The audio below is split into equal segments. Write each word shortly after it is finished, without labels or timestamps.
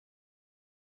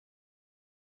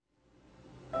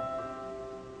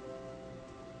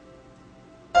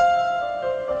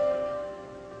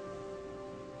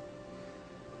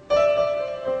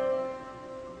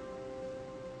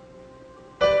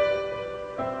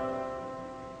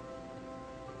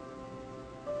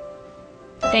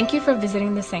Thank you for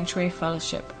visiting the Sanctuary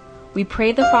Fellowship. We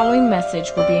pray the following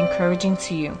message will be encouraging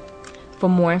to you. For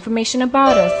more information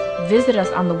about us, visit us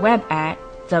on the web at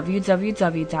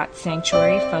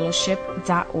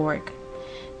www.sanctuaryfellowship.org.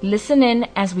 Listen in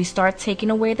as we start taking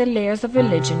away the layers of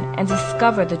religion and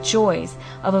discover the joys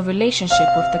of a relationship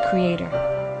with the Creator.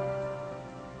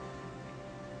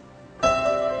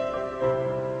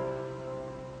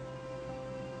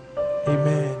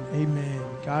 Amen. Amen.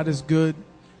 God is good.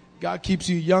 God keeps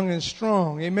you young and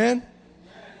strong. Amen.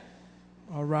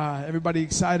 All right. Everybody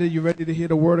excited? You ready to hear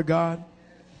the word of God?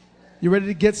 You ready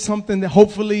to get something that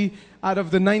hopefully out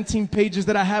of the 19 pages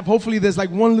that I have, hopefully there's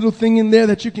like one little thing in there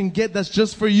that you can get that's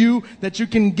just for you, that you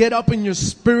can get up in your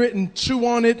spirit and chew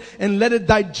on it and let it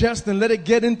digest and let it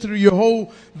get into your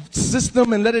whole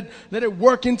system and let it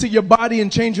work into your body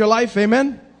and change your life.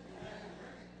 Amen.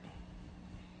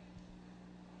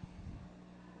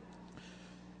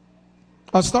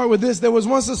 I'll start with this. There was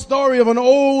once a story of an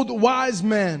old wise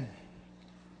man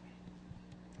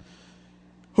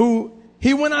who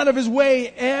he went out of his way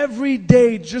every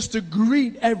day just to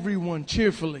greet everyone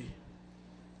cheerfully.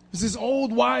 It was this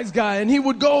old wise guy, and he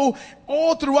would go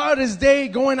all throughout his day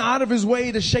going out of his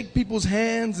way to shake people's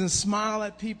hands and smile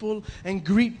at people and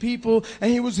greet people.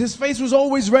 And his face was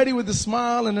always ready with a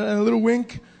smile and a little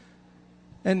wink.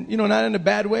 And, not in a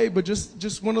bad way, but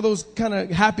just one of those kind of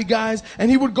happy guys.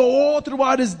 And he would go all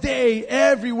throughout his day,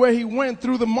 everywhere he went,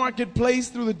 through the marketplace,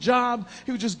 through the job.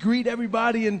 He would just greet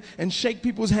everybody and shake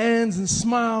people's hands and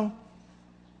smile.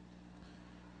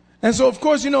 And so, of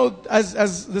course,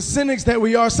 as the cynics that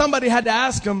we are, somebody had to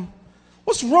ask him,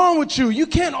 what's wrong with you? You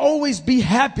can't always be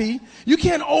happy. You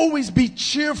can't always be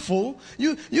cheerful.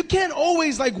 You can't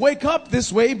always wake up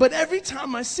this way, but every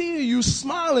time I see you, you're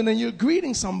smiling and you're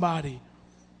greeting somebody.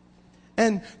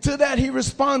 And to that he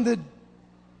responded,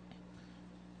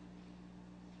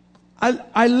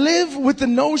 I live with the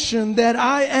notion that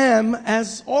I am,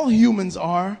 as all humans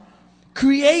are,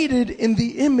 created in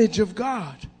the image of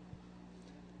God.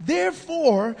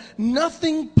 Therefore,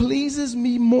 nothing pleases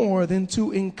me more than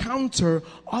to encounter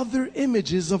other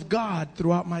images of God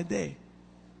throughout my day.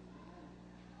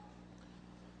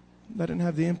 That didn't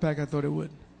have the impact I thought it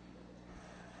would.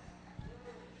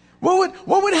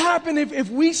 What would happen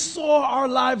if we saw our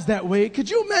lives that way?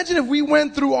 Could you imagine if we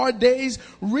went through our days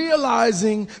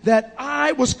realizing that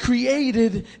I was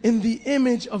created in the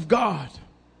image of God?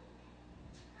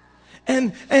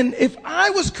 And if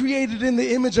I was created in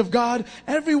the image of God,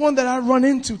 everyone that I run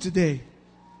into today,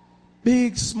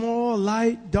 big, small,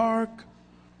 light, dark,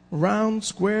 round,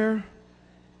 square,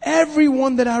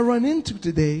 everyone that I run into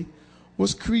today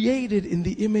was created in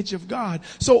the image of God.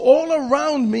 So all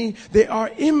around me, there are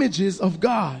images of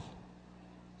God.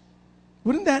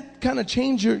 Wouldn't that kind of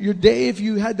change your day if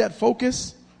you had that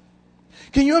focus?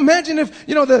 Can you imagine if,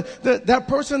 that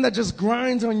person that just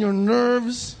grinds on your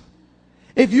nerves,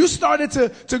 if you started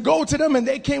to go to them and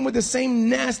they came with the same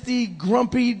nasty,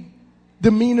 grumpy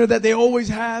demeanor that they always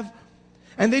have,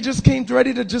 and they just came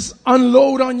ready to just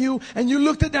unload on you, and you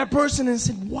looked at that person and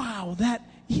said, wow, that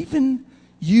even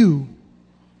you,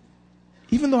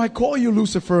 even though I call you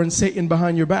Lucifer and Satan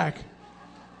behind your back,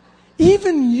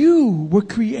 even you were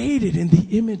created in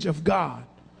the image of God.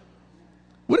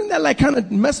 Wouldn't that kind of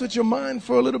mess with your mind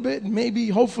for a little bit and maybe,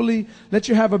 hopefully, let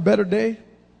you have a better day?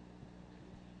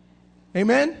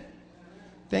 Amen?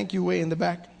 Thank you, way in the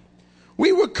back.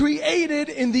 We were created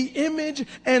in the image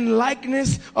and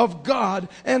likeness of God.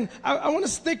 And I want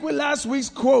to stick with last week's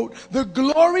quote. The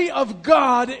glory of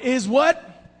God is what?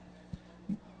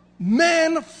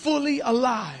 Man fully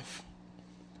alive.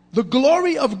 The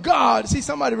glory of God. See,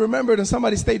 somebody remembered and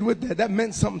somebody stayed with that. That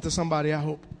meant something to somebody, I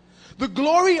hope. The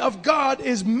glory of God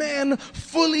is man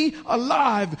fully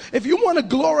alive. If you want to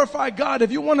glorify God,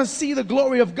 if you want to see the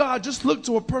glory of God, just look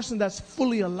to a person that's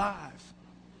fully alive.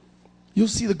 You'll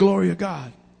see the glory of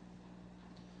God.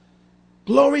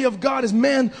 Glory of God is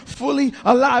man fully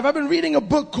alive. I've been reading a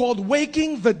book called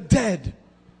Waking the Dead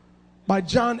by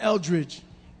John Eldredge.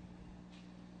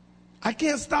 I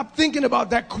can't stop thinking about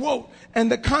that quote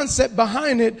and the concept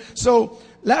behind it. So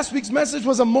last week's message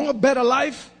was a more better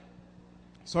life.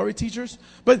 Sorry, teachers.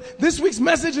 But this week's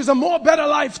message is a more better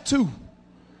life too.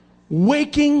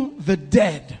 Waking the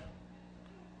dead.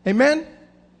 Amen?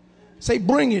 Say,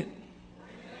 bring it.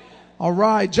 All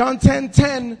right. John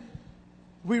 10:10.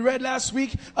 We read last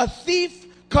week. A thief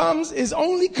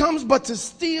only comes but to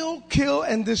steal, kill,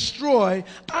 and destroy.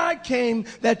 I came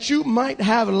that you might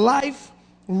have life,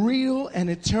 real and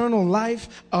eternal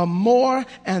life, a more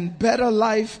and better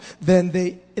life than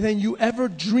you ever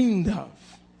dreamed of.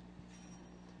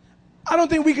 I don't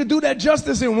think we could do that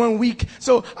justice in 1 week.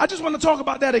 So I just want to talk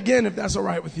about that again, if that's all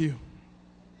right with you.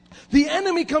 The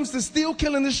enemy comes to steal,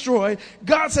 kill, and destroy.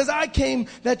 God says, I came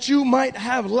that you might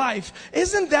have life.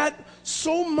 Isn't that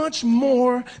so much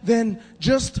more than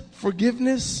just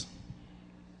forgiveness?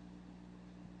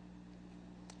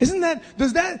 Does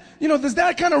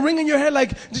that kind of ring in your head?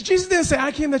 Like, Jesus didn't say,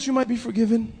 I came that you might be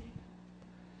forgiven.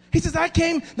 He says, I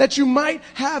came that you might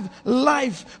have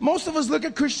life. Most of us look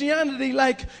at Christianity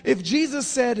like if Jesus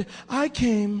said, I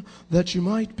came that you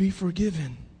might be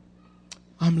forgiven.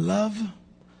 I'm love,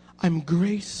 I'm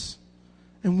grace,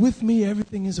 and with me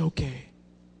everything is okay.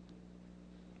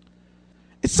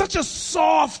 It's such a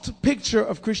soft picture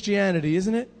of Christianity,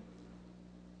 isn't it?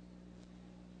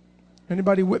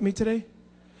 Anybody with me today?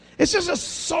 It's just a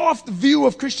soft view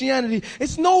of Christianity.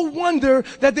 It's no wonder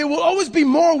that there will always be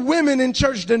more women in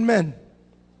church than men.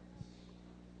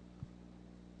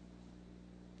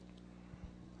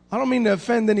 I don't mean to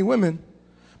offend any women,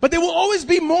 but there will always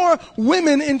be more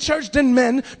women in church than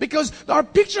men because our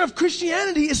picture of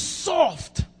Christianity is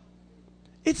soft.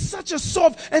 It's such a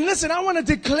soft, and listen, I want to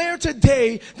declare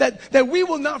today that we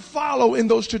will not follow in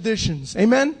those traditions.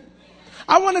 Amen?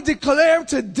 I want to declare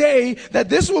today that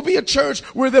this will be a church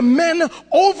where the men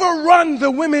overrun the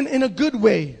women in a good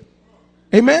way.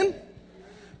 Amen?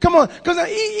 Come on. Because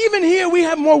even here we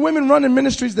have more women running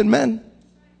ministries than men.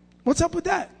 What's up with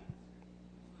that?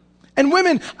 And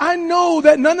women, I know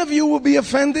that none of you will be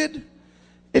offended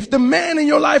if the man in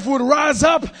your life would rise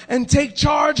up and take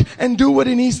charge and do what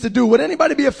he needs to do. Would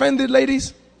anybody be offended,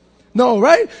 ladies? No,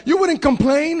 right? You wouldn't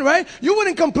complain, right? You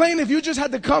wouldn't complain if you just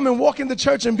had to come and walk in the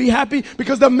church and be happy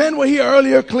because the men were here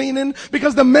earlier cleaning,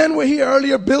 because the men were here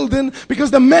earlier building,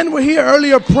 because the men were here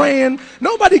earlier praying.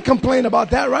 Nobody complained about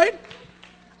that, right?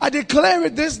 I declare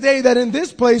it this day that in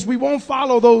this place we won't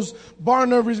follow those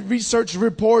Barna research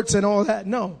reports and all that.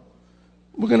 No.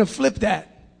 We're going to flip that.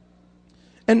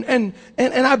 And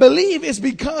I believe it's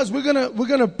because we're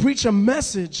going to preach a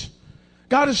message.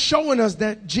 God is showing us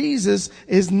that Jesus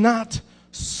is not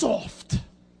soft.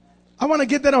 I want to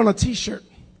get that on a t-shirt.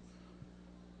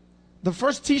 The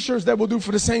first t-shirts that we'll do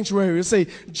for the sanctuary will say,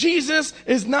 Jesus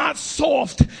is not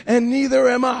soft and neither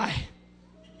am I.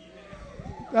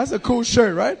 That's a cool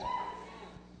shirt, right?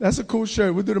 That's a cool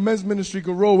shirt. We'll do the men's ministry,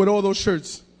 go roll with all those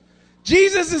shirts.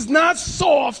 Jesus is not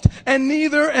soft and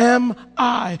neither am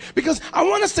I. Because I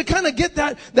want us to kind of get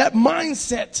that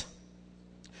mindset.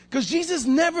 Because Jesus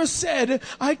never said,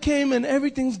 I came and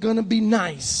everything's going to be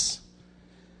nice.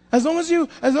 As long as you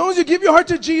give your heart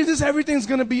to Jesus, everything's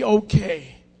going to be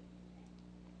okay.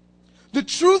 The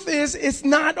truth is, it's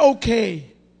not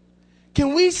okay.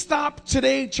 Can we stop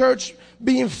today, church,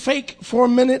 being fake for a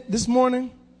minute this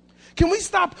morning? Can we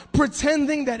stop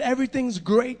pretending that everything's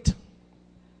great?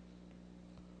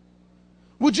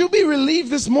 Would you be relieved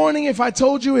this morning if I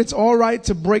told you it's all right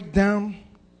to break down?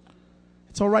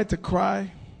 It's all right to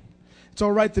cry. It's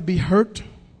all right to be hurt,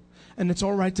 and it's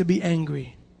all right to be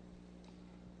angry.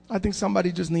 I think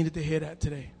somebody just needed to hear that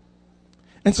today.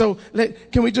 And so,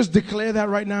 can we just declare that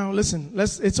right now? Listen,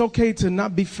 it's okay to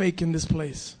not be fake in this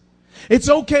place. It's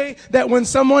okay that when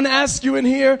someone asks you in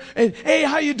here, hey,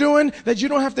 how you doing? That you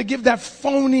don't have to give that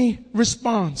phony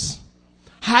response.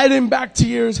 Hiding back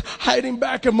tears, hiding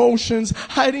back emotions,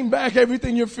 hiding back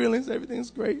everything you're feeling.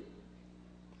 Everything's great.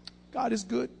 God is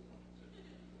good.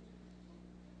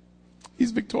 He's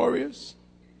victorious,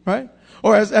 right?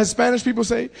 Or as Spanish people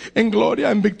say, en gloria,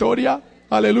 en victoria,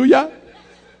 hallelujah,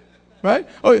 right?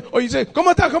 Or you say,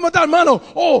 ¿Cómo está, hermano?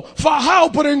 Oh,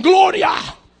 fajao, pero en gloria,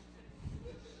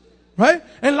 right?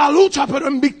 En la lucha, pero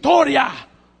en victoria.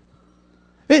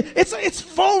 It's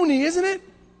phony, isn't it?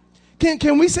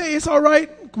 Can we say it's all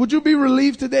right? Would you be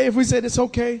relieved today if we said it's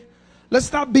okay? Let's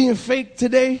stop being fake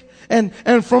today. And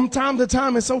from time to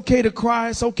time, it's okay to cry.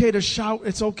 It's okay to shout.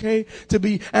 It's okay to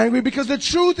be angry. Because the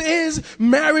truth is,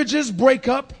 marriages break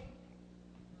up.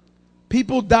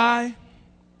 People die.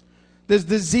 There's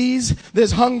disease.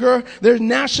 There's hunger. There's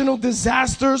national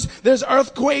disasters. There's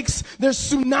earthquakes. There's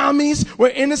tsunamis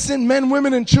where innocent men,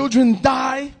 women, and children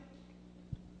die.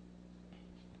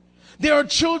 There are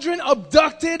children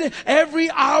abducted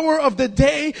every hour of the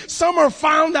day. Some are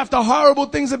found after horrible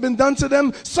things have been done to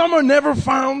them. Some are never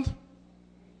found.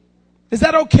 Is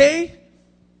that okay?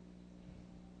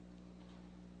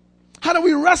 How do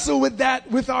we wrestle with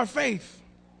that with our faith?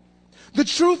 The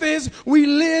truth is, we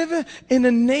live in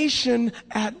a nation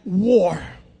at war.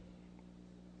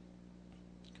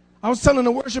 I was telling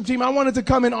the worship team I wanted to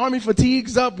come in army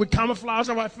fatigues up with camouflage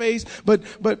on my face, but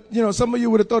you know, some of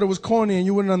you would have thought it was corny and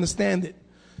you wouldn't understand it.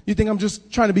 You think I'm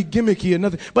just trying to be gimmicky or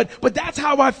nothing. But that's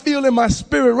how I feel in my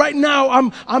spirit. Right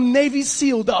now I'm Navy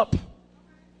sealed up.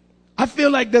 I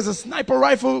feel like there's a sniper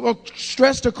rifle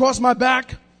stretched across my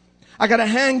back. I got a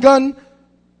handgun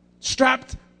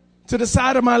strapped to the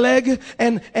side of my leg,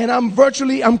 and I'm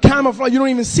camouflaged. You don't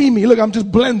even see me. Look, I'm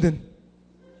just blending.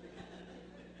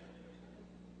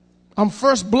 I'm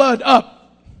first blood up.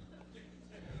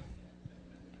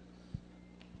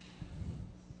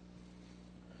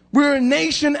 We're a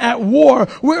nation at war.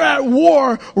 We're at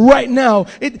war right now.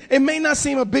 It may not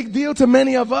seem a big deal to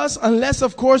many of us, unless,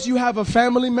 of course, you have a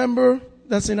family member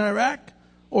that's in Iraq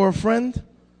or a friend.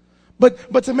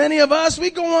 But to many of us,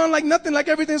 we go on like nothing, like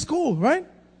everything's cool, right?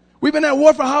 We've been at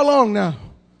war for how long now?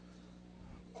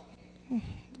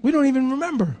 We don't even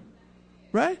remember,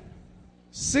 right?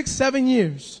 6, 7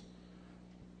 years.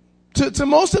 To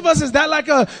most of us, does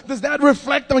that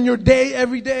reflect on your day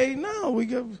every day? No,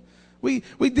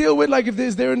 we deal with, like, if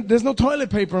there's no toilet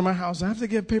paper in my house, I have to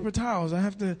get paper towels. I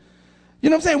have to, you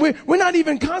know what I'm saying? We're not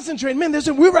even concentrating. Man,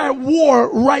 we're at war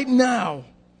right now.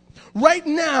 Right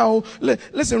now,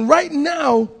 listen, right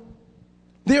now,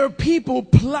 there are people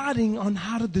plotting on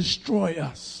how to destroy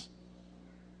us.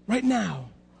 Right now,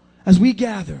 as we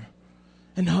gather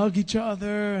and hug each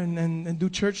other and do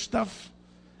church stuff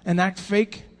and act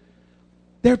fake,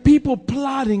 there are people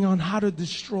plotting on how to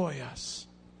destroy us.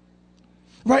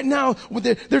 Right now,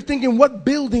 they're thinking, what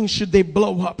buildings should they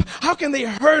blow up? How can they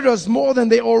hurt us more than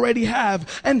they already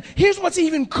have? And here's what's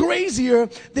even crazier.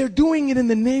 They're doing it in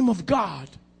the name of God.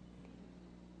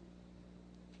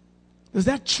 Does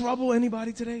that trouble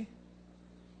anybody today?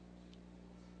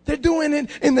 They're doing it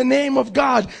in the name of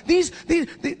God.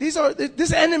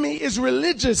 This enemy is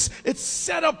religious. It's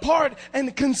set apart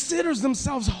and considers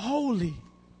themselves holy.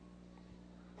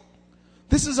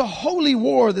 This is a holy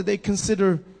war that they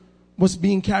consider what's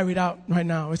being carried out right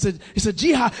now. It's a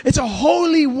jihad. It's a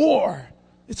holy war.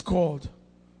 It's called.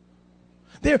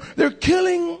 They're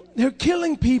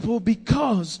killing people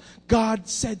because God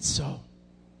said so.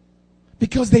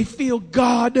 Because they feel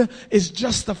God is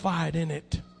justified in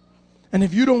it. And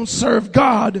if you don't serve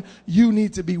God, you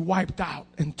need to be wiped out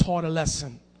and taught a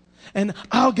lesson. And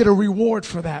I'll get a reward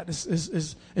for that,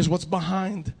 is what's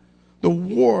behind the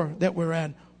war that we're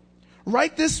at.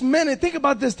 Right this minute, think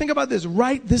about this.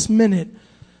 Right this minute,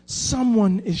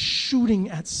 someone is shooting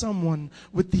at someone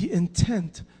with the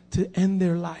intent to end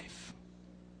their life.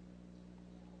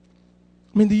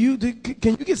 I mean,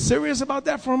 can you get serious about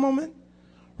that for a moment?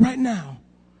 Right now,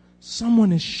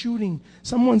 someone is shooting.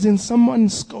 Someone's in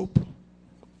someone's scope.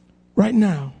 Right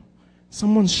now,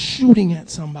 someone's shooting at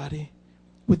somebody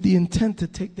with the intent to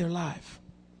take their life.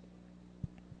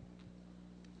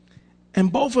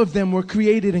 And both of them were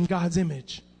created in God's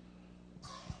image.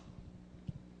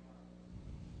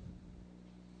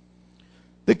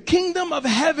 The kingdom of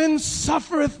heaven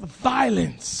suffereth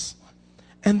violence,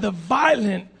 and the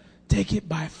violent take it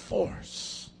by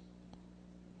force.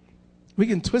 We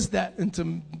can twist that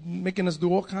into making us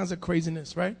do all kinds of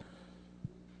craziness, right?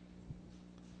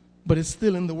 But it's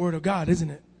still in the Word of God, isn't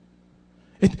it?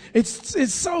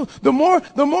 It's so, the more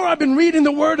I've been reading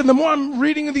the Word, and the more I'm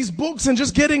reading these books and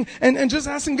just getting, and just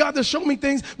asking God to show me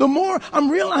things, the more I'm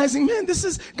realizing, man,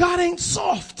 God ain't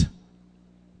soft.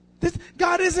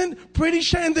 God isn't pretty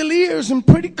chandeliers and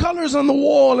pretty colors on the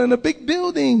wall and a big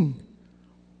building.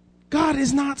 God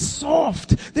is not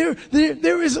soft. There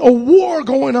is a war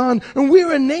going on, and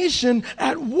we're a nation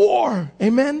at war.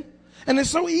 Amen? And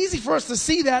it's so easy for us to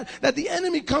see that the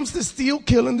enemy comes to steal,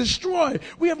 kill, and destroy.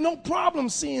 We have no problem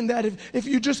seeing that if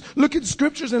you just look at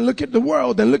scriptures and look at the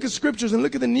world and look at scriptures and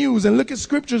look at the news and look at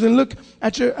scriptures and look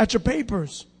at your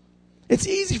papers. It's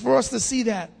easy for us to see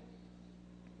that.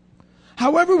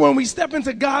 However, when we step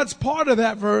into God's part of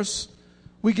that verse,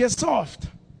 we get soft.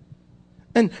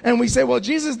 And we say, well,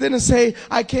 Jesus didn't say,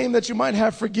 I came that you might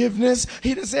have forgiveness.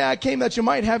 He didn't say, I came that you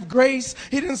might have grace.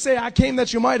 He didn't say, I came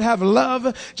that you might have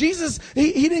love. Jesus,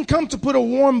 he didn't come to put a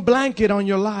warm blanket on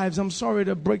your lives. I'm sorry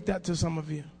to break that to some of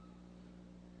you.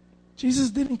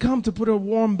 Jesus didn't come to put a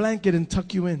warm blanket and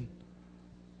tuck you in.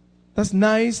 That's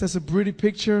nice. That's a pretty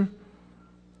picture.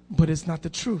 But it's not the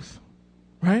truth,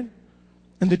 right?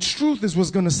 And the truth is what's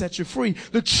going to set you free.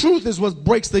 The truth is what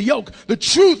breaks the yoke. The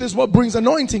truth is what brings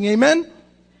anointing. Amen?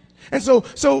 And so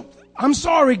I'm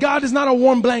sorry, God is not a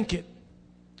warm blanket.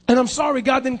 And I'm sorry,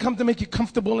 God didn't come to make you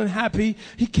comfortable and happy.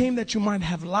 He came that you might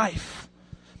have life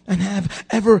and have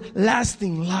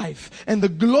everlasting life. And the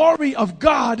glory of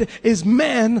God is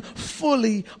man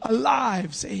fully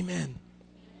alive. Say amen.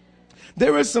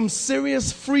 There is some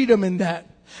serious freedom in that.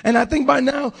 And I think by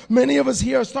now, many of us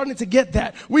here are starting to get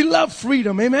that. We love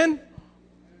freedom. Amen?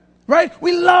 Right?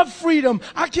 We love freedom.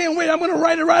 I can't wait. I'm going to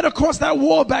write it right across that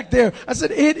wall back there. I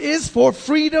said, it is for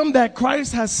freedom that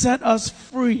Christ has set us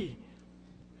free.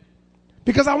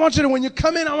 Because I want you to, when you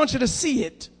come in, I want you to see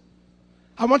it.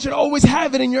 I want you to always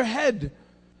have it in your head.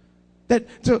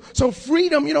 So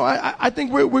freedom, I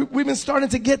think we've been starting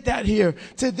to get that here.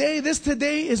 Today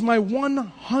is my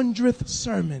 100th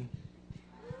sermon.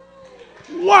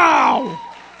 Wow!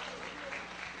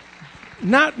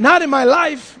 Not in my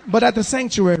life, but at the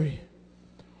sanctuary.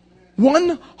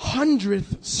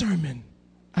 100th sermon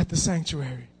at the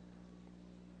sanctuary.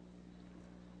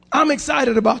 I'm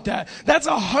excited about that. That's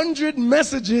 100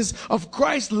 messages of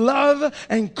Christ's love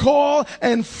and call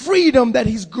and freedom that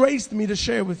He's graced me to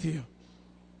share with you.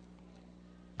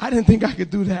 I didn't think I could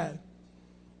do that.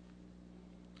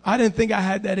 I didn't think I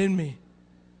had that in me.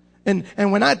 And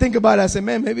when I think about it, I say,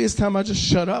 man, maybe it's time I just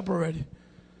shut up already.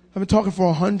 I've been talking for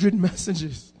 100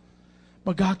 messages.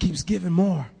 But God keeps giving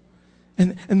more.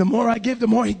 And the more I give, the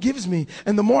more He gives me.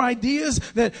 And the more ideas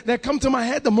that come to my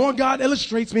head, the more God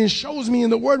illustrates me and shows me in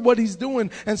the Word what He's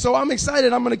doing. And so I'm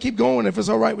excited. I'm going to keep going if it's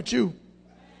all right with you.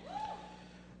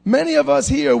 Many of us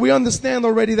here, we understand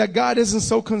already that God isn't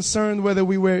so concerned whether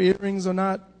we wear earrings or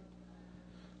not.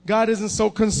 God isn't so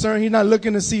concerned. He's not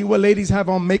looking to see what ladies have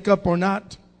on makeup or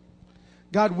not.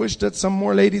 God wished that some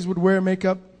more ladies would wear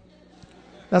makeup.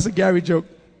 That's a Gary joke.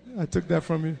 I took that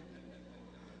from you.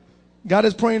 God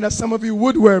is praying that some of you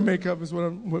would wear makeup, is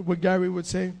what Gary would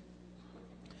say.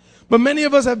 But many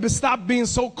of us have stopped being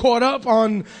so caught up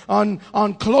on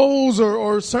clothes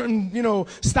or certain,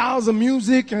 styles of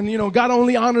music. And, God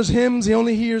only honors hymns. He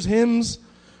only hears hymns.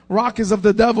 Rock is of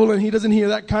the devil, and he doesn't hear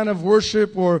that kind of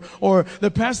worship. Or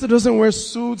the pastor doesn't wear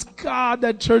suits. God,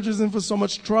 that church is in for so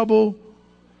much trouble.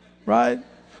 Right?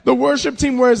 The worship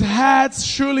team wears hats.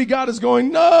 Surely God is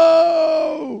going,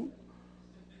 no!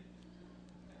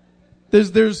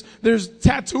 There's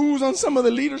tattoos on some of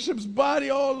the leadership's body.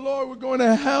 Oh Lord, we're going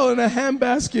to hell in a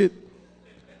handbasket.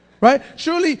 Right?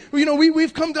 Surely,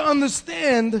 we've come to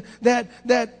understand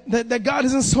that God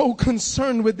isn't so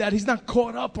concerned with that. He's not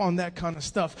caught up on that kind of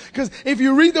stuff. Because if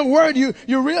you read the Word, you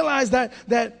realize that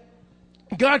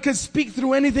God can speak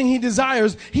through anything He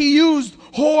desires. He used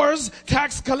whores,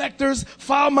 tax collectors,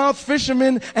 foul-mouthed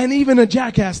fishermen, and even a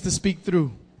jackass to speak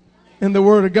through in the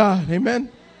Word of God. Amen?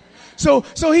 So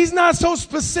He's not so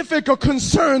specific or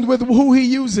concerned with who He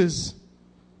uses.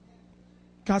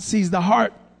 God sees the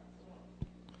heart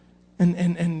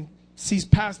and sees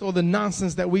past all the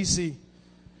nonsense that we see.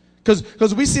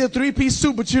 Because we see a three-piece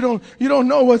suit, but you don't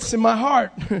know what's in my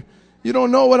heart. You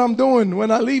don't know what I'm doing when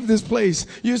I leave this place.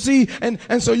 You see, and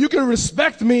so you can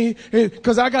respect me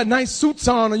because I got nice suits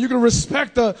on, or you can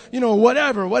respect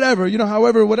whatever, whatever you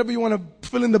want to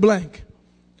fill in the blank.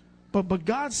 But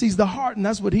God sees the heart, and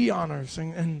that's what He honors.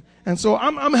 And so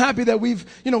I'm happy that we've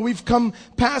come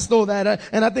past all that.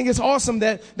 And I think it's awesome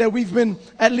that we've been,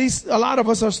 at least a lot of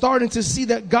us are starting to see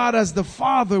that God as the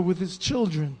Father with His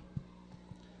children.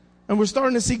 And we're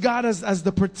starting to see God as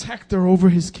the protector over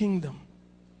His kingdom.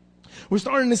 We're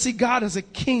starting to see God as a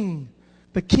king,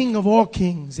 the King of all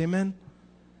kings. Amen.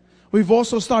 We've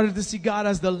also started to see God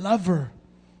as the lover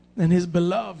and His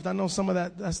beloved. I know some of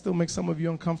that still makes some of you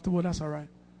uncomfortable. That's all right.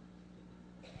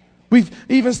 We've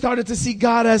even started to see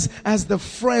God as the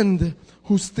friend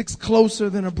who sticks closer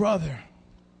than a brother.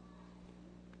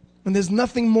 And there's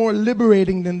nothing more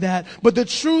liberating than that. But the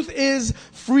truth is,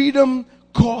 freedom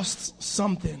costs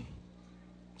something.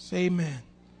 Say amen.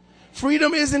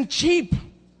 Freedom isn't cheap.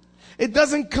 It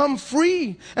doesn't come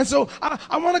free. And so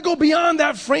I want to go beyond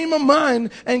that frame of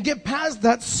mind and get past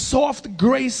that soft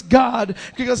grace God.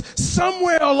 Because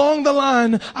somewhere along the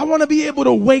line, I want to be able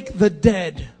to wake the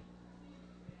dead.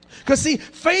 Because see,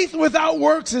 faith without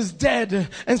works is dead.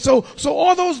 And so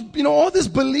all this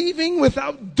believing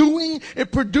without doing,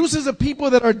 it produces a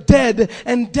people that are dead.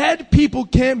 And dead people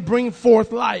can't bring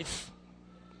forth life.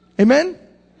 Amen?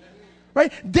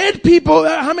 Right? Dead people,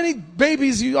 how many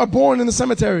babies are born in the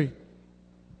cemetery?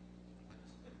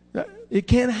 It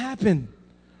can't happen.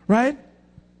 Right?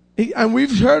 And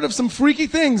we've heard of some freaky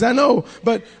things, I know,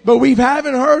 but we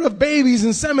haven't heard of babies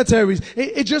in cemeteries.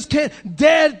 It just can't.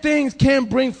 Dead things can't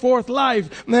bring forth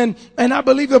life. And I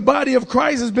believe the body of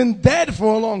Christ has been dead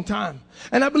for a long time.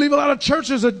 And I believe a lot of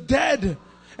churches are dead.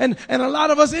 And a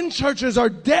lot of us in churches are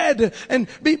dead. And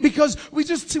because we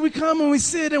come and we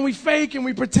sit and we fake and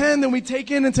we pretend and we take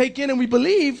in and we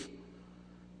believe,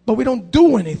 but we don't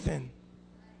do anything.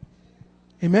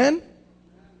 Amen?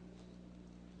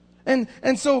 And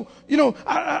so,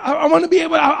 I want to be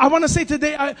able, I want to say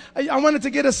today, I wanted to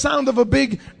get a sound of a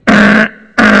big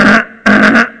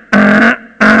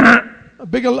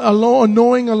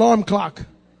annoying alarm clock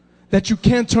that you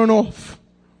can't turn off.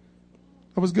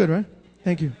 That was good, right?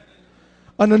 Thank you.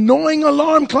 an annoying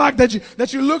alarm clock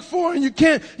that you look for and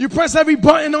you press every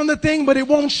button on the thing, but it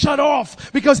won't shut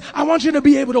off. Because I want you to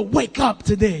be able to wake up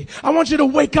today. I want you to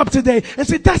wake up today and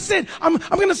say, that's it. I'm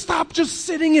going to stop just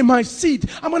sitting in my seat.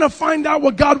 I'm going to find out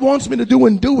what God wants me to do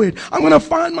and do it. I'm going to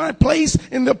find my place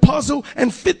in the puzzle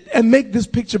and fit and make this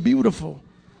picture beautiful.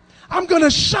 I'm going to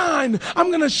shine. I'm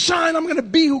going to shine. I'm going to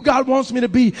be who God wants me to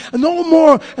be. And no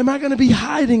more am I going to be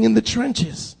hiding in the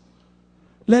trenches,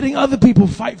 letting other people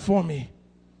fight for me,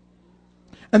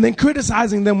 and then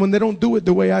criticizing them when they don't do it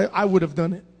the way I would have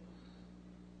done it.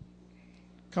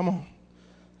 Come on.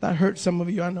 That hurts some of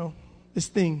you, I know. It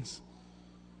stings.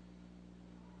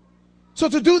 So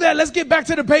to do that, let's get back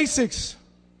to the basics.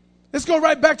 Let's go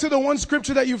right back to the one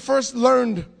scripture that you first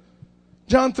learned.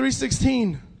 John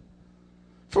 3:16.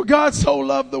 For God so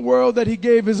loved the world that he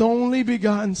gave his only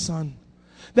begotten Son,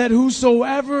 that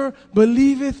whosoever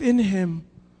believeth in him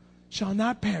shall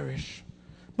not perish,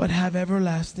 but have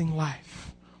everlasting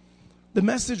life. The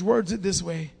Message words it this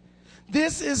way.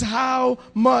 This is how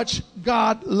much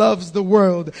God loves the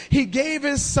world. He gave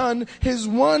his Son, his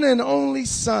one and only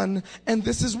Son, and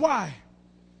this is why.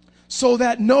 So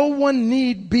that no one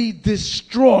need be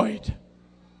destroyed.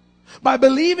 By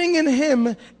believing in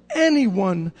him,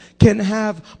 anyone can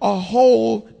have a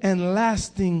whole and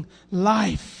lasting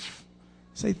life.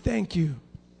 Say thank you.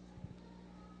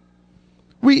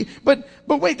 But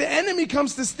wait, the enemy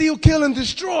comes to steal, kill, and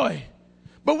destroy.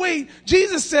 But wait,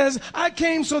 Jesus says, I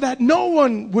came so that no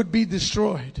one would be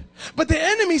destroyed. But the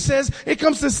enemy says it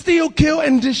comes to steal, kill,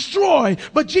 and destroy.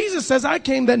 But Jesus says, I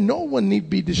came that no one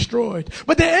need be destroyed.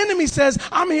 But the enemy says,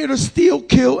 I'm here to steal,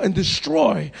 kill, and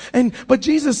destroy. But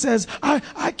Jesus says,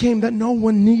 I came that no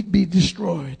one need be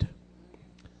destroyed.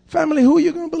 Family, who are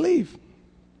you going to believe?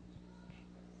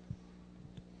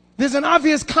 There's an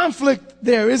obvious conflict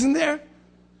there, isn't there?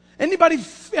 Anybody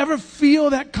ever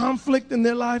feel that conflict in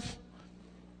their life?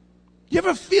 You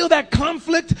ever feel that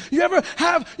conflict? You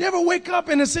ever wake up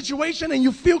in a situation and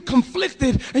you feel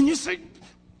conflicted and you say,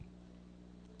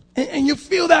 and you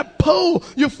feel that pull,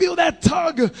 you feel that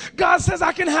tug. God says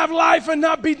I can have life and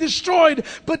not be destroyed,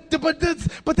 but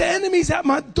the enemy's at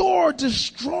my door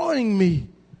destroying me.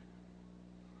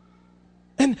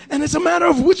 And it's a matter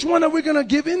of which one are we going to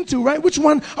give into, right? Which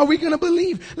one are we going to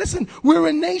believe? Listen, we're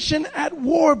a nation at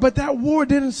war, but that war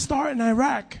didn't start in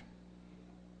Iraq.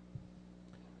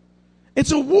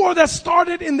 It's a war that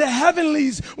started in the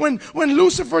heavenlies when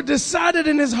Lucifer decided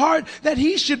in his heart that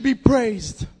he should be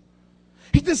praised.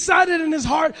 He decided in his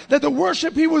heart that the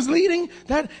worship he was leading,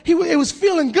 that it was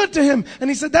feeling good to him. And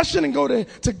he said, that shouldn't go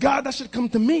to God, that should come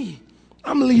to me.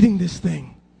 I'm leading this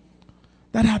thing.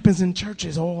 That happens in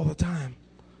churches all the time.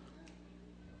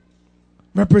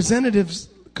 Representatives,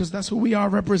 because that's who we are,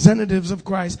 representatives of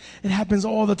Christ. It happens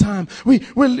all the time.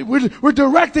 We're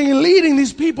directing and leading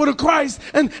these people to Christ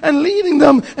and leading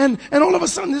them. And all of a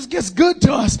sudden this gets good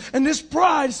to us. And this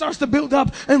pride starts to build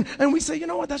up. And we say, you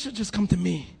know what? That should just come to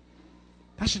me.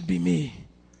 That should be me.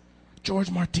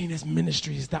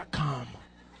 GeorgeMartinezMinistries.com.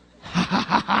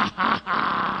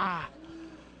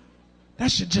 That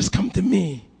should just come to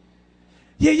me.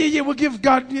 Yeah. We'll give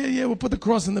God, we'll put the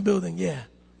cross in the building. Yeah.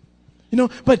 You know,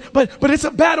 but it's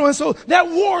a battle. And so that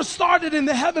war started in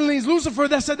the heavenlies. Lucifer,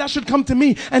 that said that should come to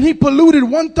me. And he polluted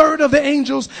 1/3 of the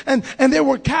angels and they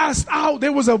were cast out.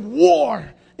 There was a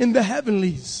war in the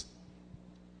heavenlies.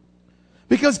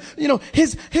 Because, you know,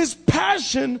 his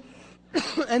passion,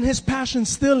 and his passion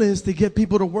still is to get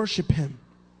people to worship him.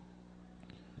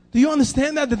 Do you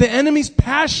understand that the enemy's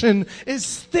passion is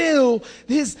still,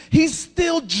 he's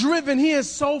still driven. He is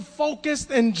so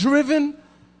focused and driven.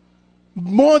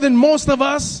 More than most of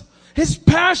us, his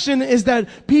passion is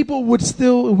that people would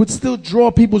still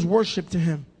draw people's worship to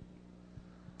him.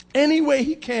 Any way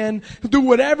he can, do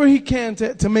whatever he can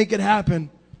to make it happen.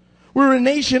 We're a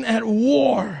nation at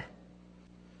war.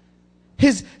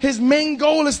 His main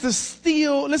goal is to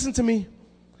steal, listen to me,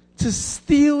 to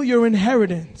steal your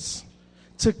inheritance,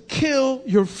 to kill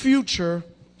your future,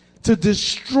 to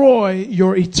destroy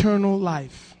your eternal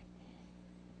life.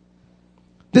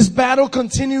 This battle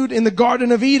continued in the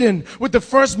Garden of Eden with the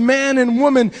first man and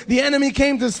woman. The enemy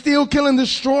came to steal, kill, and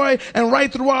destroy. And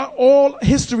right throughout all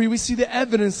history, we see the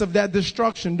evidence of that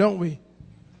destruction, don't we?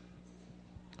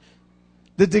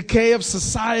 The decay of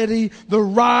society, the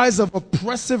rise of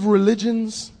oppressive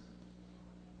religions,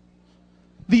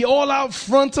 the all-out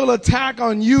frontal attack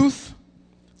on youth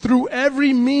through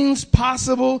every means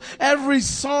possible, every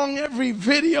song, every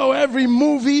video, every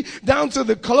movie, down to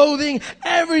the clothing,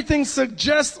 everything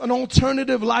suggests an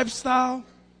alternative lifestyle.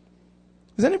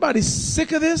 Is anybody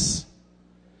sick of this?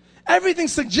 Everything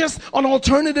suggests an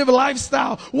alternative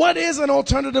lifestyle. What is an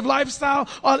alternative lifestyle?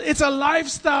 It's a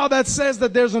lifestyle that says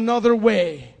that there's another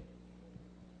way.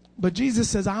 But Jesus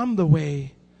says, I'm the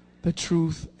way, the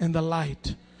truth, and the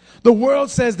light. The world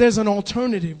says there's an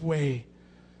alternative way.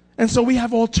 And so we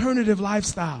have alternative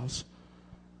lifestyles.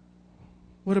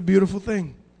 What a beautiful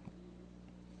thing.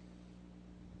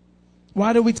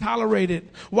 Why do we tolerate it?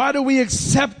 Why do we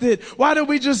accept it? Why do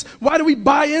we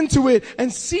buy into it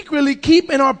and secretly keep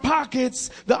in our pockets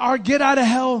our get out of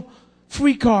hell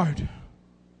free card?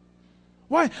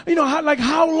 Why?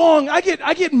 How long? I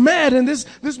get mad, and this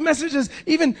message is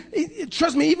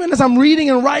trust me, even as I'm reading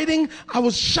and writing, I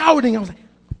was shouting. I was like,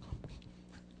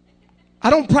 I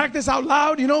don't practice out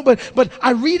loud, but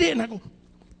I read it and I go,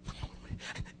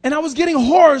 and I was getting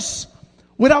hoarse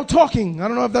without talking. I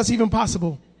don't know if that's even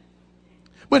possible.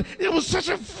 But it was such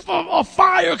a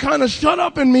fire kind of shut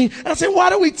up in me. And I said, why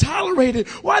do we tolerate it?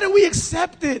 Why do we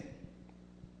accept it?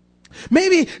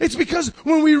 Maybe it's because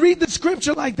when we read the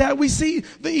scripture like that, we see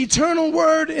the eternal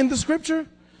word in the scripture.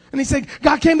 And he said,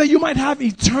 God came that you might have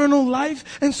eternal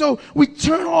life. And so we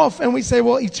turn off and we say,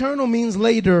 well, eternal means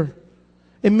later.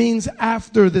 It means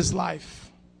after this life.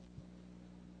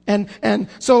 And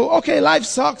so, okay, life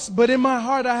sucks, but in my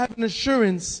heart I have an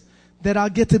assurance that I'll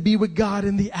get to be with God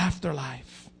in the afterlife.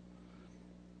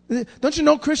 Don't you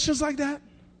know Christians like that?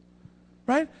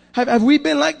 Right? Have we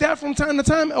been like that from time to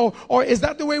time? Or is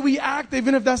that the way we act,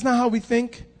 even if that's not how we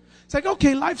think? It's like,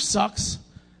 okay, life sucks,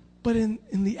 but in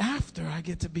the after, I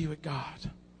get to be with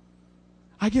God.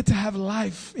 I get to have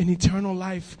life, an eternal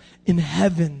life in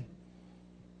heaven.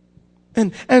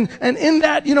 And in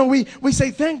that, we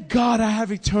say, thank God I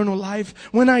have eternal life.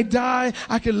 When I die,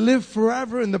 I can live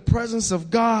forever in the presence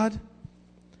of God.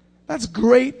 That's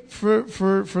great for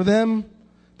them.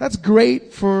 That's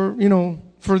great for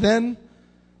them.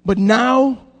 But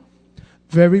now,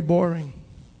 very boring.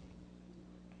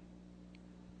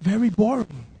 Very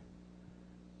boring.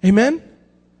 Amen?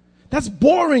 That's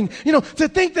boring. To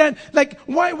think that,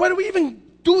 why do we even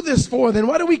do this for then?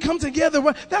 Why do we come together?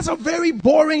 That's a very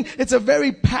boring, it's a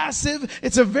very passive,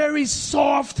 it's a very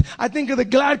soft. I think of the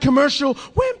Glad commercial,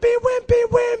 wimpy, wimpy,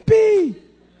 wimpy.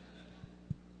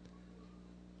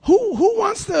 Who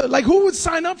wants to, who would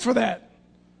sign up for that?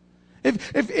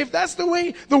 If that's the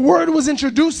way the word was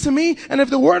introduced to me, and if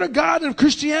the word of God and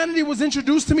Christianity was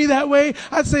introduced to me that way,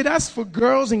 I'd say that's for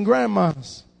girls and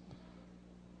grandmas.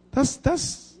 That's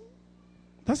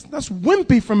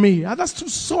wimpy for me. That's too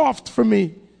soft for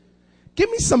me. Give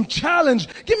me some challenge.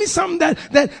 Give me something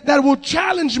that will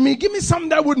challenge me. Give me something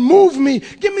that would move me.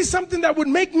 Give me something that would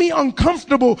make me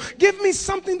uncomfortable. Give me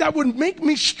something that would make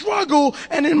me struggle.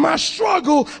 And in my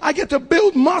struggle, I get to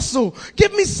build muscle.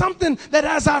 Give me something that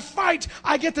as I fight,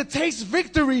 I get to taste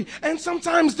victory and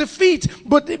sometimes defeat,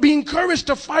 but be encouraged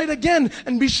to fight again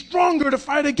and be stronger to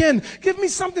fight again. Give me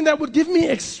something that would give me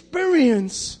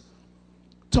experience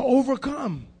to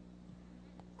overcome.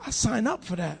 I sign up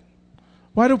for that.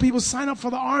 Why do people sign up for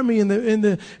the army and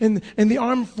the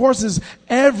armed forces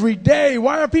every day?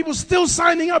 Why are people still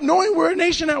signing up knowing we're a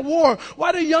nation at war?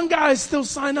 Why do young guys still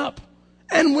sign up?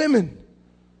 And women.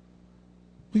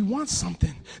 We want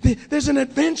something. There's an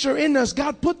adventure in us.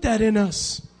 God put that in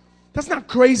us. That's not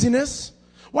craziness.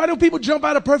 Why do people jump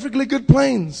out of perfectly good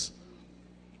planes?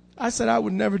 I said I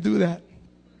would never do that.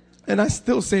 And I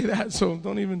still say that, so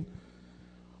don't even.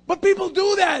 But people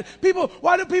do that.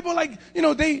 Why do people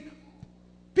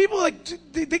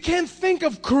they can't think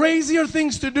of crazier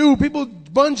things to do. People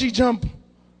bungee jump.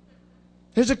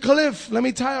 There's a cliff. Let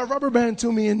me tie a rubber band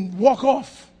to me and walk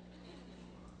off.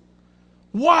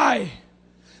 Why?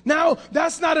 Now,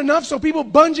 that's not enough, so people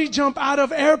bungee jump out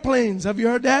of airplanes. Have you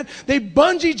heard that? They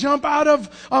bungee jump out of,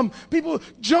 people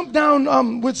jump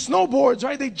down with snowboards,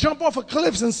 right? They jump off of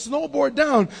cliffs and snowboard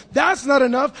down. That's not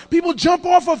enough. People jump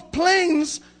off of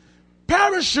planes,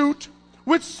 parachute,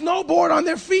 with snowboard on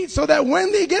their feet so that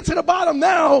when they get to the bottom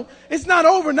now, it's not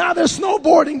over. Now they're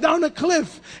snowboarding down a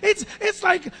cliff. It's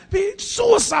like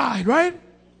suicide, right?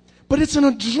 But it's an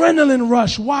adrenaline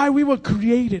rush. Why? We were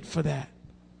created for that.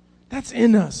 That's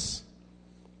in us.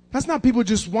 That's not people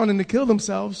just wanting to kill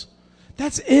themselves.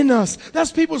 That's in us.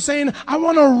 That's people saying, I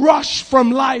want to rush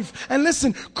from life. And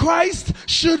listen, Christ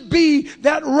should be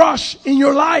that rush in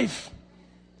your life.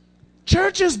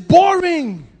 Church is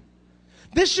boring.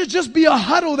 This should just be a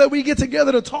huddle that we get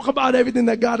together to talk about everything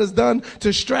that God has done, to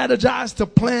strategize, to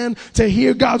plan, to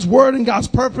hear God's word and God's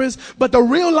purpose. But the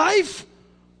real life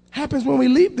happens when we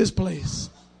leave this place.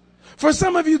 For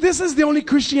some of you, this is the only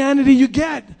Christianity you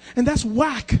get, and that's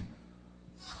whack.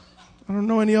 I don't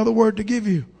know any other word to give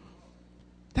you.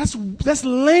 That's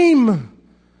lame.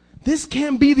 This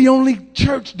can't be the only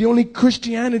church, the only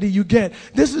Christianity you get.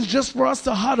 This is just for us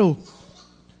to huddle.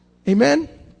 Amen?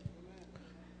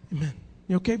 Amen.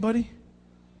 You okay, buddy?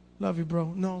 Love you,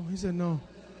 bro. No, he said no.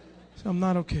 He said, I'm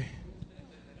not okay.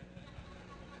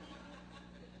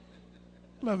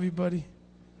 Love you, buddy.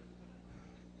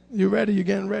 You ready? You're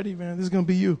getting ready, man. This is going to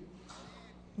be you.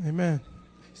 Amen.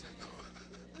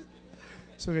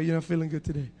 It's okay. You're not feeling good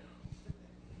today.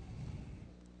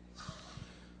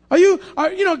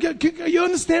 You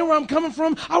understand where I'm coming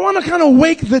from? I want to kind of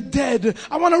wake the dead.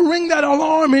 I want to ring that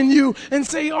alarm in you and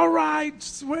say, all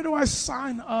right, where do I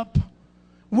sign up?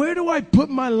 Where do I put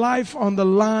my life on the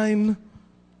line?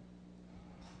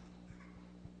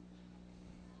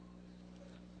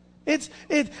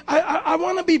 I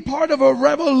want to be part of a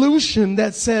revolution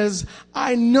that says,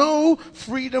 I know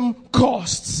freedom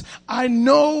costs. I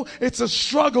know it's a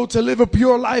struggle to live a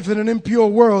pure life in an impure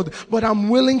world, but I'm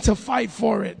willing to fight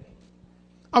for it.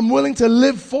 I'm willing to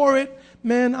live for it.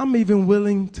 Man, I'm even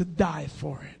willing to die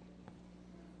for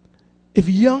it.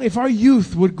 If our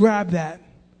youth would grab that,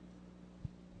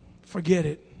 forget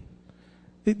it.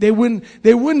 There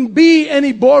wouldn't be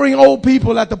any boring old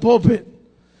people at the pulpit.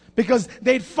 Because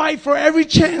they'd fight for every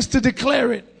chance to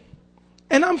declare it.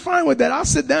 And I'm fine with that. I'll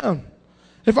sit down.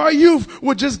 If our youth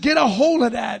would just get a hold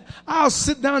of that, I'll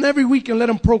sit down every week and let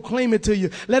them proclaim it to you.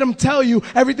 Let them tell you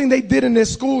everything they did in their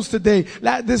schools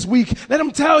this week. Let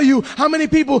them tell you how many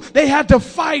people they had to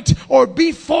fight or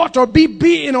be fought or be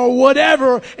beaten or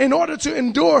whatever in order to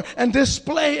endure and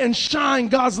display and shine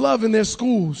God's love in their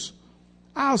schools.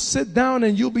 I'll sit down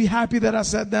and you'll be happy that I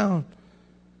sat down.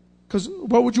 Because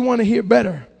what would you want to hear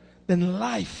better than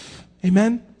life?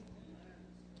 Amen?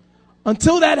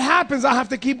 Until that happens, I have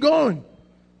to keep going.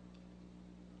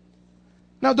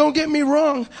 Now, don't get me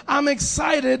wrong. I'm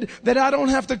excited that I don't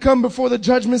have to come before the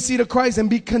judgment seat of Christ and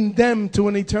be condemned to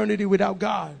an eternity without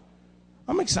God.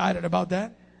 I'm excited about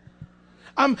that.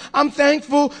 I'm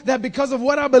thankful that because of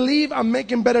what I believe, I'm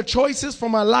making better choices for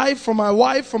my life, for my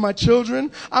wife, for my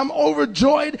children. I'm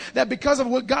overjoyed that because of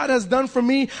what God has done for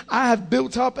me, I have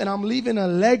built up and I'm leaving a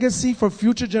legacy for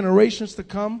future generations to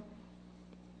come.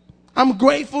 I'm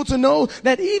grateful to know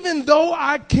that even though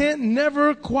I can't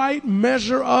never quite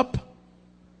measure up,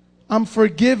 I'm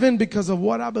forgiven because of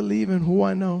what I believe and who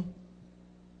I know.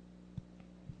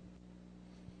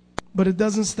 But it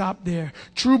doesn't stop there.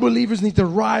 True believers need to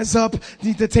rise up,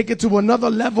 need to take it to another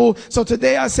level. So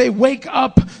today I say, wake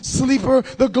up, sleeper.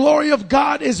 The glory of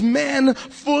God is man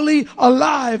fully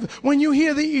alive. When you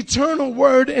hear the eternal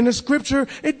word in the scripture,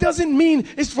 it doesn't mean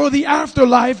it's for the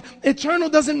afterlife. Eternal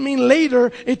doesn't mean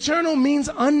later. Eternal means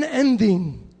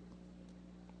unending.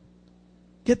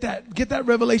 Get that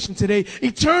revelation today.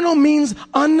 Eternal means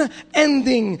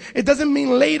unending. It doesn't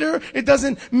mean later.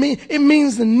 It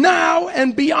means now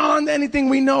and beyond anything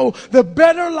we know. The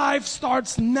better life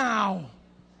starts now.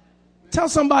 Tell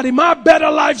somebody, my better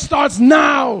life starts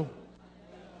now.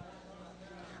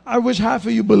 I wish half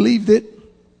of you believed it.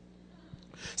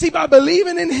 See, by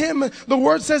believing in him, the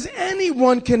word says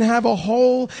anyone can have a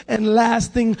whole and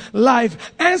lasting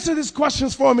life. Answer these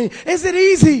questions for me. Is it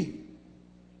easy?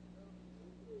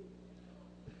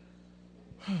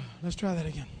 Let's try that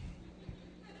again.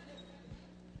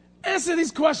 Answer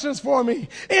these questions for me.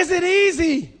 Is it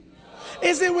easy?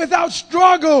 Is it without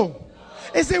struggle?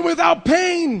 Is it without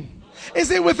pain? Is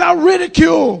it without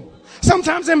ridicule?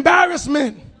 Sometimes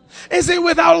embarrassment. Is it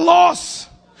without loss?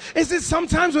 Is it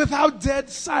sometimes without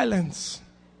dead silence?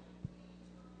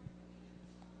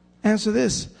 Answer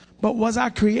this. But was I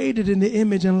created in the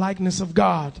image and likeness of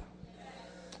God?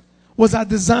 Was I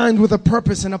designed with a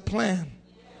purpose and a plan?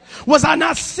 Was I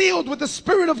not sealed with the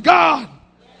Spirit of God?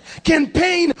 Can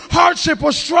pain, hardship,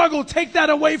 or struggle take that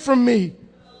away from me?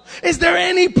 Is there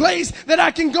any place that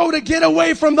I can go to get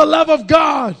away from the love of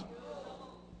God?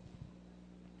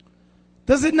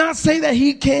 Does it not say that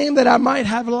he came that I might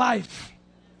have life?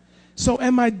 So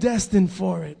am I destined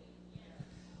for it?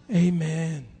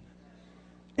 Amen.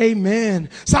 Amen.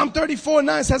 Psalm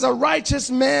 34:9 says, a righteous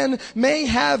man may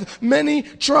have many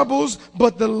troubles,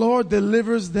 but the Lord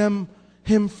delivers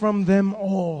him from them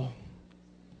all.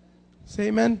 Say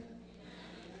amen.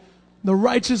 The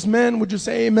righteous man, would you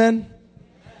say amen?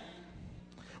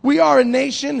 We are a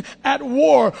nation at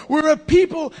war. We're a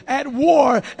people at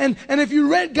war. And if you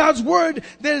read God's word,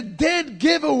 there's dead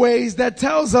giveaways that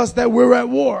tells us that we're at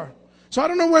war. So I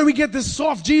don't know where we get this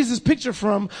soft Jesus picture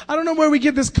from. I don't know where we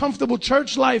get this comfortable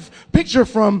church life picture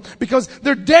from, because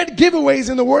they're dead giveaways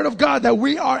in the word of God that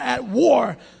we are at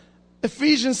war.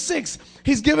 Ephesians 6,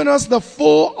 he's given us the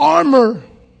full armor.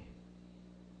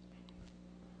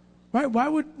 Right? Why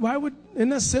would, isn't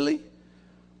that silly?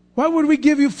 Why would we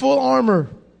give you full armor?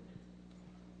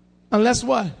 Unless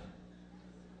what?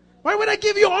 Why would I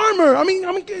give you armor? I mean,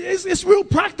 it's real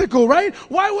practical, right?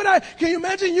 Why would I? Can you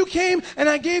imagine you came and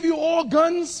I gave you all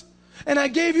guns and I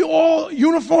gave you all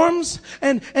uniforms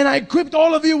and I equipped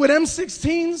all of you with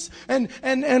M16s and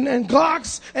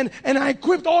Glocks and I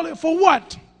equipped all it for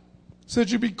what? So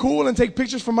that you'd be cool and take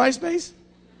pictures for MySpace?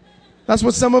 That's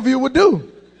what some of you would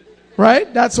do.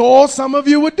 Right? That's all some of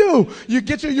you would do. You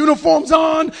get your uniforms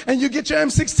on and you get your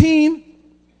M16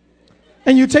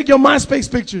 and you take your MySpace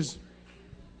pictures.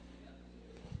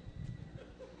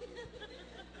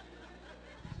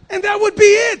 And that would be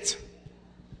it.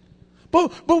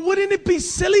 But wouldn't it be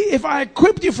silly if I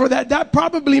equipped you for that? That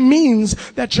probably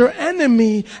means that your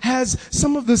enemy has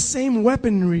some of the same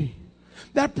weaponry.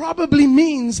 That probably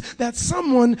means that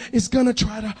someone is going to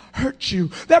try to hurt you.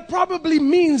 That probably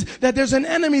means that there's an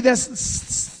enemy that's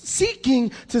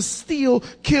seeking to steal,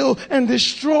 kill, and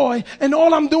destroy. And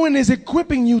all I'm doing is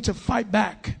equipping you to fight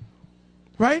back.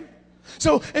 Right?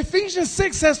 So Ephesians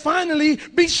 6 says, finally,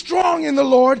 be strong in the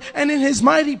Lord and in his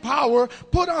mighty power.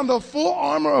 Put on the full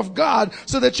armor of God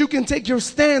so that you can take your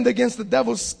stand against the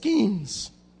devil's schemes.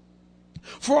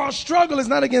 For our struggle is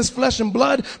not against flesh and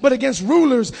blood, but against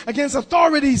rulers, against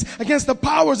authorities, against the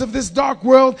powers of this dark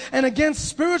world, and against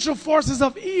spiritual forces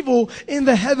of evil in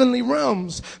the heavenly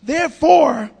realms.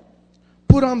 Therefore,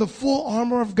 put on the full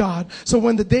armor of God, so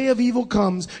when the day of evil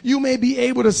comes, you may be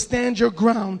able to stand your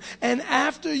ground. And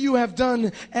after you have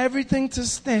done everything to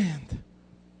stand,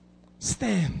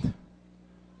 stand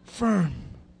firm.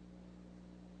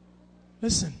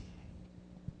 Listen.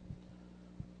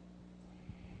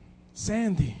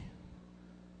 Sandy,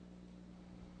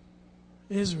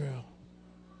 Israel.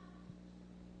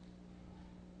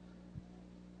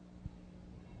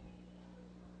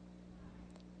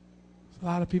 A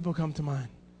lot of people come to mind.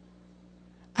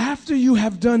 After you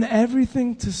have done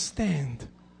everything to stand,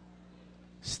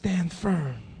 stand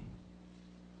firm.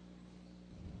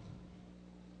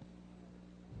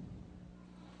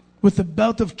 With the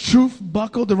belt of truth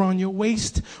buckled around your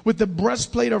waist, with the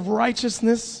breastplate of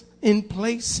righteousness in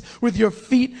place, with your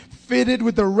feet fitted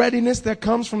with the readiness that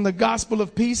comes from the gospel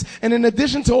of peace. And in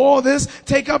addition to all this,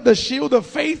 take up the shield of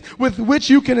faith with which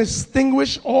you can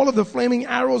extinguish all of the flaming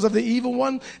arrows of the evil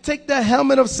one. Take the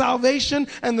helmet of salvation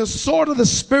and the sword of the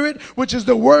Spirit, which is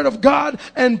the word of God,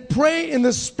 and pray in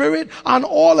the Spirit on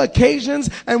all occasions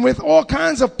and with all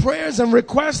kinds of prayers and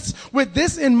requests. With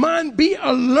this in mind, be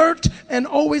alert and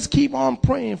always keep on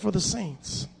praying for the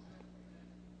saints.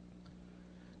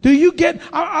 Do you get,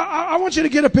 I want you to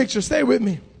get a picture. Stay with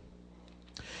me.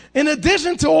 In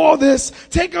addition to all this,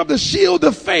 take up the shield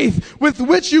of faith with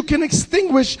which you can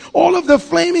extinguish all of the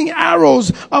flaming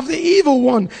arrows of the evil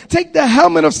one. Take the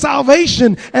helmet of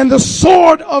salvation and the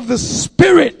sword of the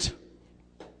Spirit.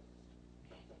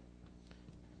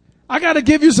 I got to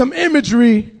give you some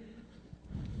imagery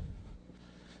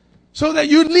so that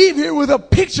you leave here with a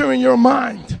picture in your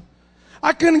mind.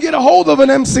 I couldn't get a hold of an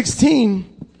M16.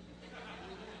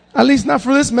 At least not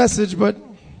for this message, but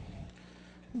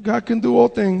God can do all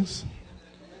things.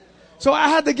 So I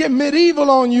had to get medieval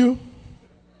on you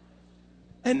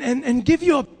and give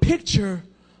you a picture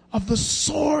of the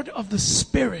sword of the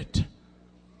Spirit.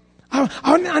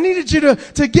 I needed you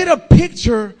to get a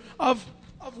picture of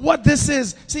what this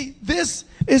is. See, this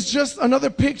is just another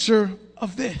picture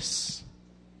of this.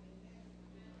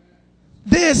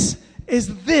 This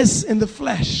is this in the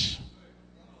flesh.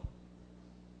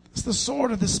 It's the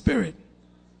sword of the Spirit.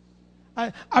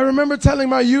 I remember telling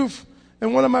my youth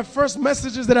in one of my first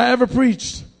messages that I ever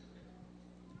preached,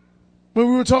 when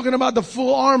we were talking about the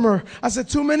full armor, I said,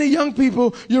 too many young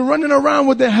people, you're running around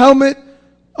with the helmet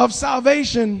of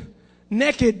salvation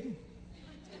naked.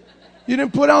 You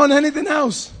didn't put on anything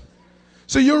else.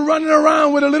 So you're running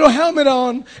around with a little helmet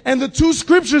on and the two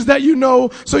scriptures that you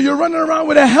know. So you're running around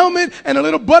with a helmet and a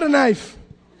little butter knife.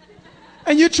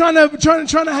 And you're trying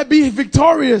to be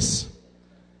victorious.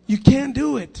 You can't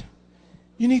do it.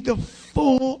 You need the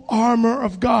full armor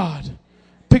of God.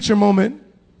 Picture moment.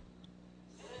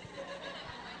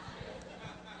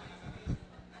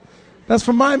 That's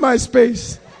from my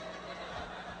MySpace.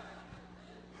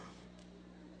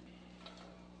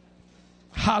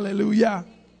 Hallelujah.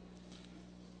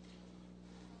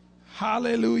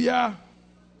 Hallelujah.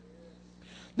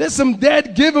 There's some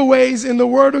dead giveaways in the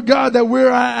Word of God that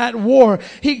we're at war.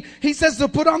 He says to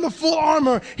put on the full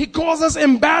armor. He calls us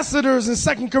ambassadors in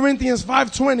 2 Corinthians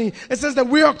 5:20. It says that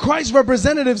we are Christ's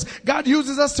representatives. God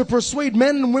uses us to persuade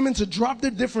men and women to drop their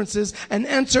differences and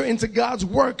enter into God's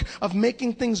work of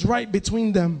making things right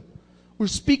between them. We're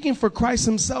speaking for Christ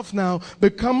himself now.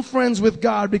 Become friends with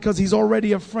God because he's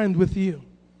already a friend with you.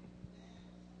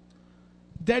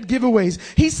 Dead giveaways.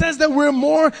 He says that we're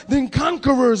more than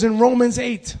conquerors in Romans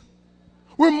 8.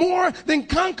 We're more than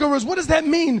conquerors. What does that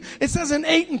mean? It says in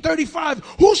 8:35,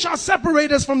 who shall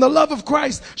separate us from the love of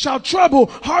Christ? Shall trouble,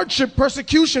 hardship,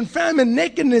 persecution, famine,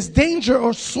 nakedness, danger,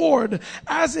 or sword?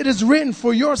 As it is written,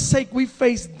 for your sake we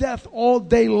face death all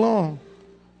day long.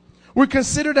 We're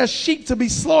considered as sheep to be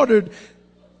slaughtered.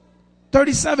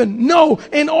 37, no,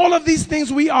 in all of these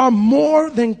things we are more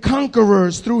than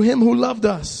conquerors through him who loved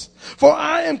us. For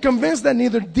I am convinced that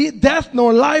neither death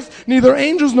nor life, neither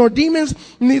angels nor demons,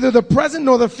 neither the present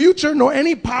nor the future, nor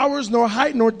any powers, nor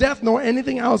height, nor depth, nor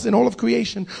anything else in all of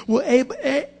creation will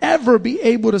ever be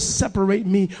able to separate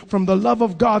me from the love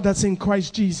of God that's in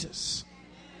Christ Jesus.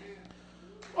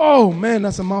 Oh man,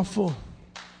 that's a mouthful.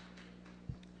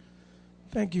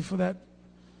 Thank you for that,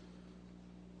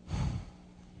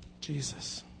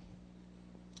 Jesus.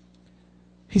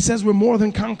 He says we're more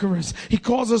than conquerors. He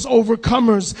calls us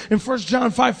overcomers. In 1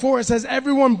 John 5:4 it says,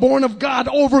 everyone born of God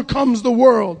overcomes the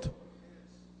world.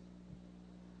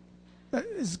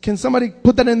 Can somebody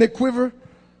put that in their quiver?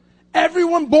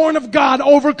 Everyone born of God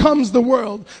overcomes the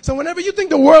world. So whenever you think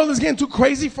the world is getting too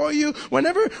crazy for you,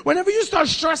 whenever you start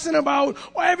stressing about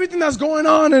everything that's going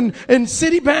on in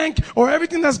Citibank, or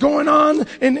everything that's going on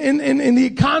in the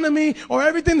economy, or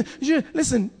everything,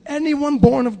 listen, anyone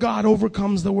born of God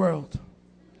overcomes the world.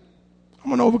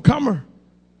 I'm an overcomer.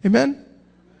 Amen?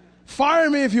 Fire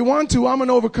me if you want to. I'm an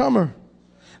overcomer.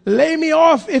 Lay me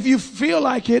off if you feel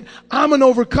like it. I'm an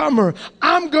overcomer.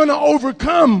 I'm going to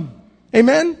overcome.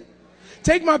 Amen?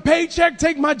 Take my paycheck,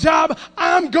 take my job.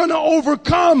 I'm going to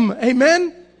overcome.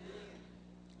 Amen?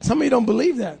 Some of you don't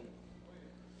believe that.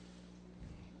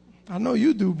 I know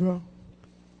you do, bro.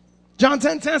 John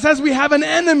 10:10 says we have an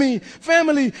enemy.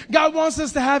 Family, God wants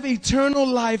us to have eternal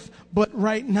life, but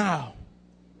right now.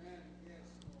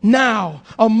 Now,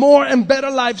 a more and better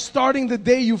life starting the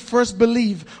day you first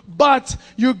believe. But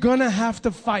you're going to have to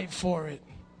fight for it.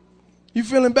 You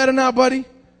feeling better now, buddy?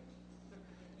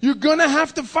 You're going to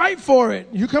have to fight for it.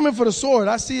 You're coming for the sword.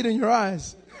 I see it in your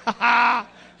eyes.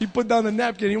 He put down the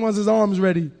napkin. He wants his arms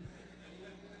ready.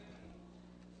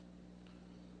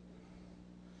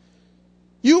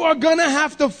 You are going to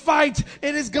have to fight.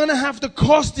 It is going to have to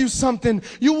cost you something.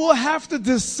 You will have to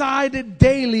decide it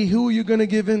daily who you're going to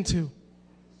give into.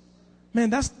 Man,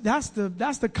 that's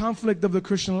the conflict of the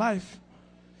Christian life.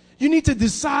 You need to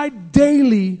decide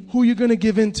daily who you're going to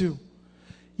give into.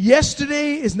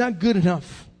 Yesterday is not good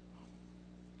enough.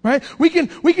 Right? We can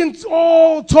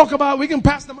all talk about, we can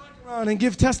pass the mic around and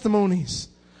give testimonies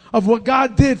of what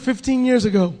God did 15 years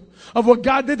ago. Of what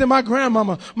God did to my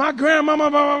grandmama. My grandmama,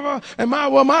 blah, blah, blah, and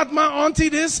my auntie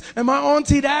this, and my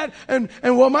auntie that, and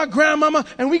my grandmama,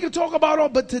 and we can talk about all,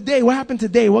 but today, what happened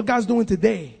today? What God's doing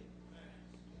today?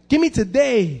 Give me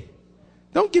today.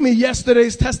 Don't give me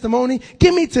yesterday's testimony.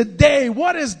 Give me today.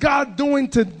 What is God doing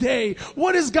today?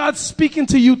 What is God speaking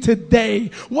to you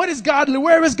today? Where is God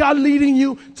leading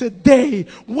you today?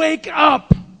 Wake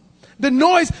up. The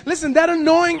noise, listen, that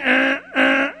annoying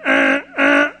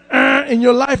in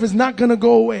your life is not going to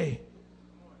go away.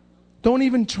 Don't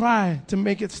even try to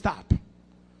make it stop.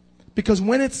 Because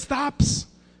when it stops,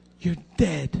 you're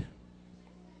dead.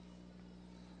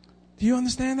 Do you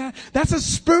understand that? That's a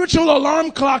spiritual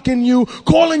alarm clock in you,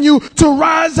 calling you to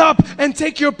rise up and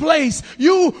take your place.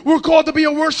 You were called to be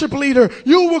a worship leader.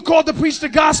 You were called to preach the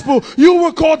gospel. You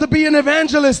were called to be an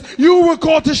evangelist. You were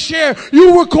called to share.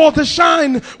 You were called to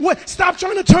shine. Stop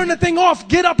trying to turn the thing off.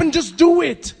 Get up and just do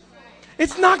it.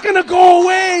 It's not going to go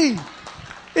away.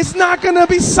 It's not going to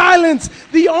be silenced.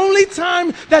 The only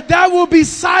time that will be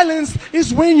silenced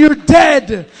is when you're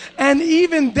dead. And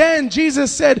even then,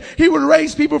 Jesus said he would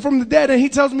raise people from the dead. And he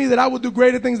tells me that I will do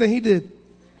greater things than he did.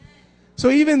 So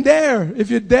even there, if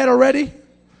you're dead already,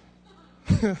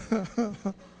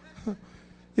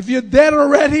 if you're dead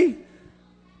already,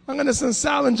 I'm going to send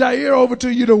Sal and Jair over to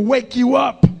you to wake you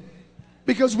up.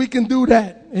 Because we can do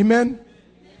that. Amen.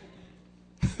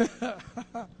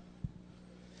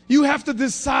 You have to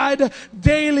decide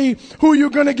daily who you're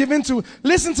going to give into.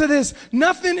 Listen to this.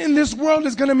 Nothing in this world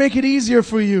is going to make it easier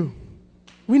for you.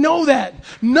 We know that.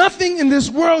 Nothing in this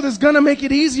world is going to make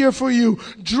it easier for you.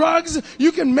 Drugs,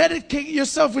 you can medicate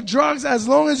yourself with drugs as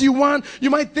long as you want. You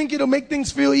might think it'll make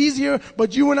things feel easier,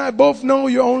 but you and I both know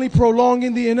you're only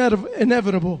prolonging the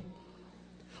inevitable.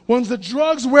 Once the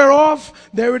drugs wear off,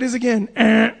 there it is again.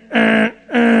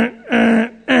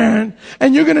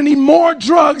 And you're going to need more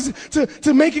drugs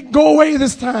to make it go away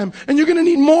this time. And you're going to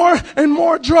need more and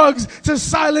more drugs to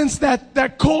silence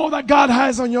that call that God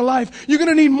has on your life. You're going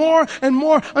to need more and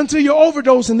more until you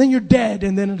overdose, and then you're dead,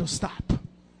 and then it'll stop.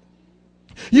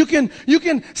 You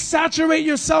can saturate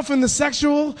yourself in the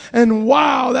sexual, and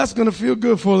wow, that's going to feel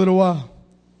good for a little while.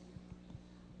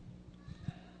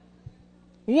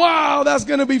 Wow, that's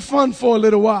going to be fun for a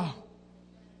little while.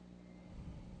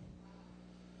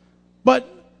 But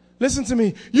listen to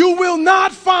me. You will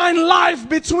not find life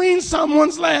between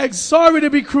someone's legs. Sorry to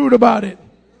be crude about it.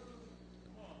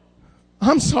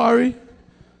 I'm sorry.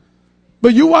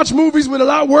 But you watch movies with a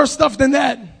lot worse stuff than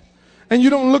that. And you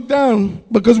don't look down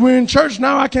because we're in church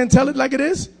now. I can't tell it like it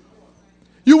is.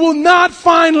 You will not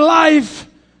find life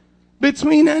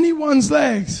between anyone's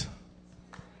legs.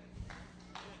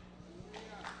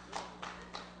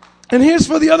 And here's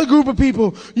for the other group of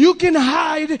people. You can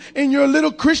hide in your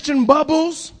little Christian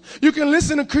bubbles. You can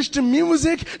listen to Christian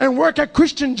music and work at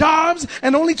Christian jobs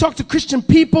and only talk to Christian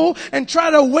people and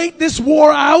try to wait this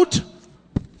war out.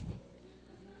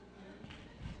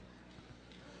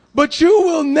 But you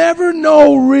will never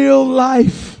know real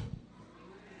life.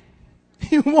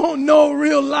 You won't know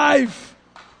real life.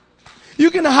 You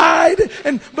can hide,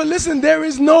 but listen, there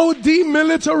is no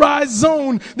demilitarized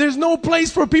zone. There's no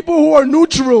place for people who are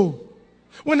neutral.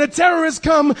 When the terrorists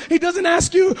come, he doesn't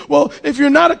ask you, well, if you're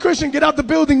not a Christian, get out the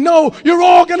building. No, you're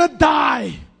all gonna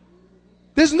die.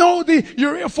 There's no,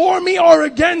 you're for me or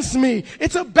against me.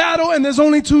 It's a battle and there's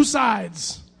only two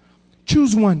sides.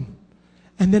 Choose one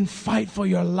and then fight for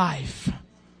your life.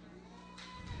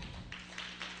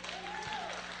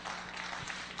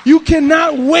 You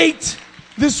cannot wait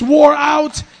this war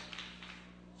out.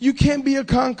 You can't be a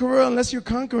conqueror unless you're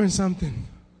conquering something.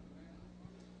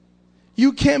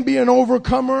 You can't be an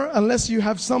overcomer unless you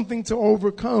have something to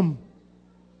overcome.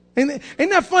 And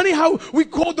ain't that funny how we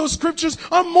quote those scriptures?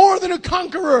 I'm more than a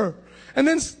conqueror. And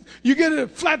then you get a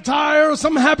flat tire or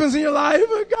something happens in your life.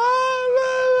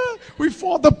 God, we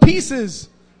fall to pieces.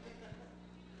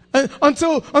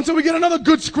 Until we get another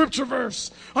good scripture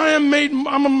verse. I'm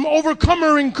an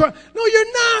overcomer in Christ. No,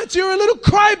 you're not. You're a little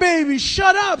crybaby.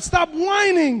 Shut up. Stop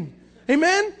whining.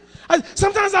 Amen?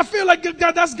 Sometimes I feel like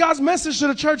that's God's message to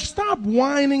the church. Stop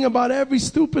whining about every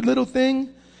stupid little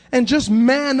thing and just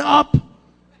man up.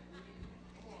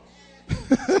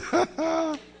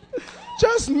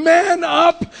 Just man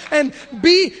up and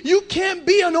you can't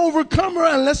be an overcomer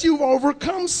unless you've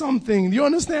overcome something. Do you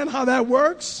understand how that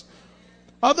works?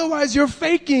 Otherwise, you're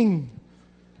faking.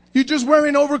 You're just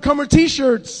wearing overcomer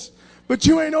t-shirts, but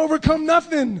you ain't overcome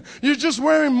nothing. You're just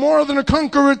wearing more than a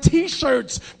conqueror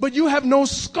t-shirts, but you have no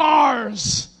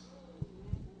scars.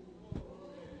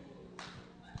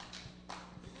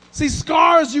 See,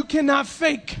 scars you cannot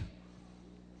fake.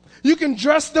 You can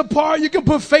dress the part. You can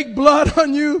put fake blood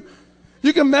on you.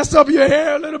 You can mess up your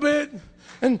hair a little bit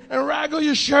and raggle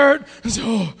your shirt and say,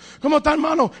 oh, ¿cómo está,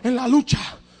 hermano? En la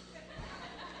lucha.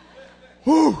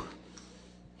 Whew.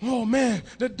 Oh man,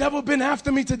 the devil been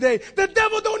after me today. The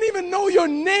devil don't even know your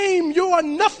name. You are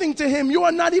nothing to him. You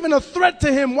are not even a threat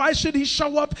to him. Why should he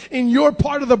show up in your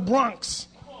part of the Bronx?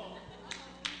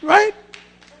 Right?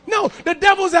 No, the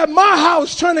devil's at my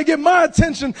house trying to get my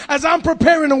attention as I'm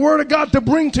preparing the word of God to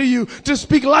bring to you, to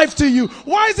speak life to you.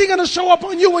 Why is he going to show up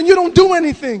on you when you don't do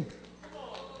anything?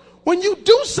 When you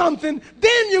do something,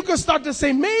 then you can start to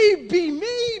say, maybe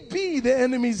the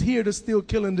enemy's here to steal,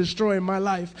 kill, and destroy in my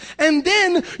life. And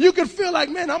then you can feel like,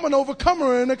 man, I'm an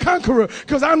overcomer and a conqueror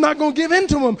because I'm not going to give in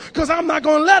to him, because I'm not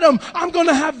going to let him. I'm going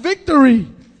to have victory.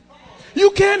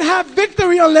 You can't have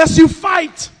victory unless you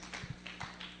fight.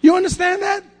 You understand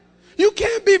that? You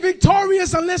can't be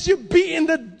victorious unless you're beating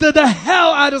the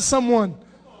hell out of someone.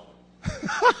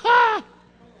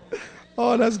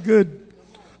 Oh, that's good.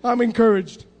 I'm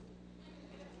encouraged.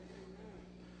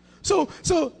 So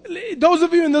those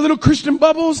of you in the little Christian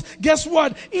bubbles, guess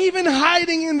what? Even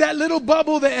hiding in that little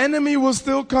bubble, the enemy will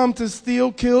still come to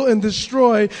steal, kill, and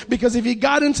destroy. Because if he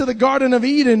got into the Garden of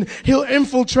Eden, he'll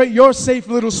infiltrate your safe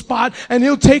little spot, and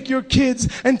he'll take your kids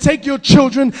and take your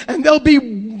children, and they'll be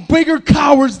bigger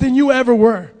cowards than you ever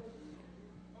were.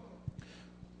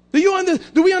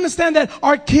 Do we understand that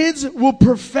our kids will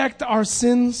perfect our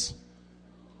sins?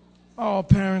 Oh,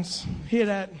 parents, hear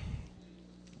that.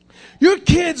 Your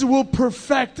kids will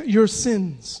perfect your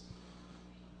sins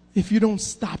if you don't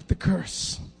stop the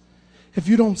curse, if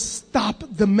you don't stop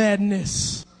the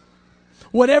madness.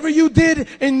 Whatever you did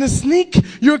in the sneak,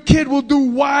 your kid will do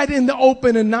wide in the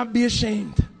open and not be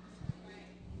ashamed.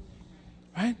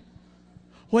 Right?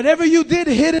 Whatever you did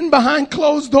hidden behind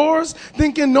closed doors,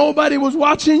 thinking nobody was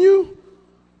watching you,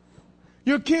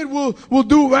 your kid will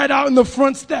do right out in the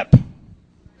front step.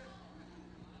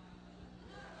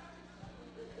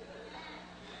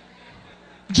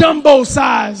 Jumbo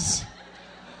size.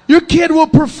 Your kid will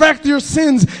perfect your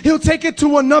sins. He'll take it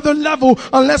to another level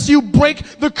unless you break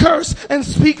the curse and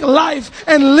speak life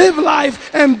and live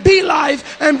life and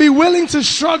be willing to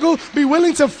struggle, be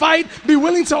willing to fight, be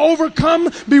willing to overcome,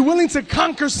 be willing to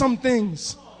conquer some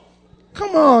things.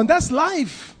 Come on, that's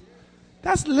life.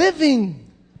 That's living.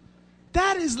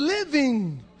 That is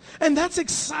living. And that's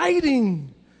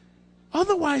exciting.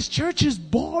 Otherwise, church is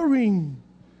boring.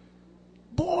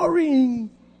 Boring.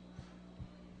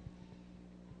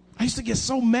 I used to get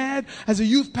so mad as a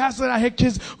youth pastor that I had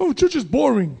kids, oh, church is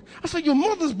boring. I was like, your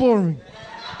mother's boring.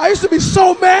 I used to be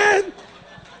so mad.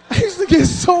 I used to get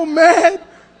so mad.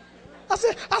 I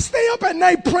said, I stay up at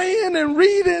night praying and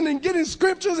reading and getting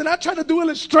scriptures, and I try to do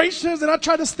illustrations, and I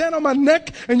try to stand on my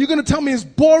neck, and you're going to tell me it's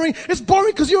boring? It's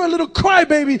boring because you're a little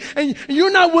crybaby, and you're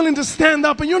not willing to stand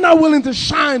up, and you're not willing to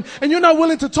shine, and you're not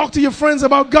willing to talk to your friends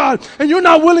about God, and you're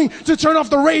not willing to turn off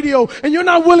the radio, and you're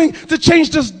not willing to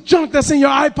change this junk that's in your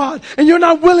iPod, and you're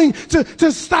not willing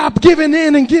to stop giving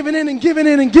in and giving in and giving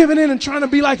in and giving in and trying to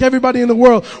be like everybody in the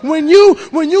world. When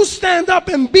you stand up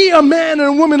and be a man and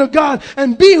a woman of God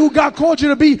and be who God called you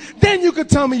to be, then you could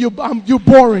tell me you're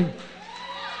boring.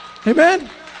 Amen?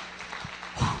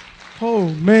 Oh,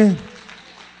 man.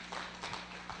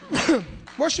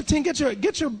 Worship team, get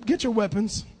your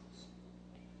weapons.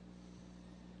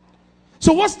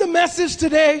 So what's the message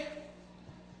today?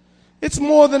 It's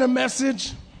more than a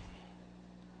message.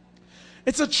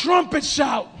 It's a trumpet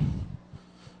shout.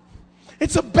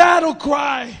 It's a battle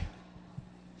cry.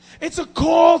 It's a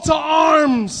call to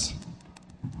arms.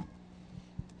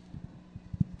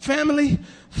 Family,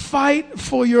 fight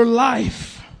for your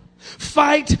life.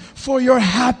 Fight for your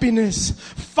happiness.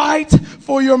 Fight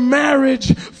for your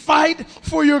marriage. Fight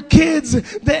for your kids.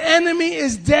 The enemy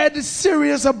is dead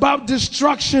serious about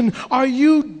destruction. Are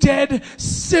you dead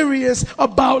serious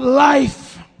about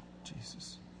life?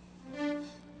 Jesus.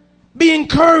 Be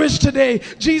encouraged today.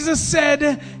 Jesus said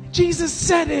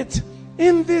it.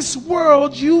 In this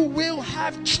world you will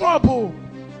have trouble.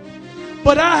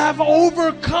 But I have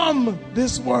overcome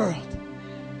this world.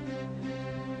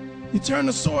 You turn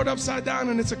the sword upside down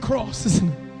and it's a cross, isn't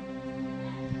it?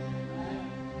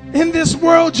 In this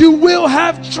world you will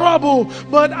have trouble,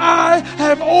 but I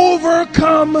have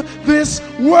overcome this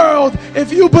world.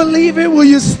 If you believe it, will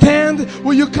you stand?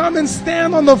 Will you come and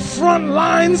stand on the front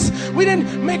lines? We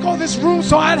didn't make all this room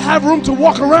so I'd have room to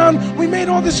walk around. We made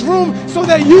all this room so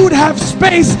that you'd have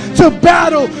space to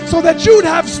battle, so that you'd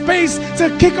have space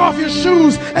to kick off your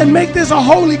shoes and make this a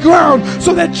holy ground,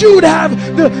 so that you'd have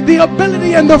the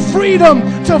ability and the freedom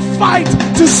to fight,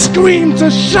 to scream,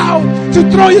 to shout, to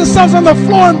throw yourselves on the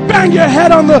floor and bang your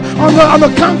head on the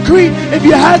concrete if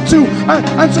you had to,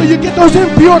 until you get those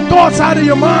impure thoughts out of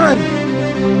your mind.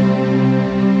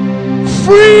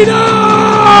 Freedom!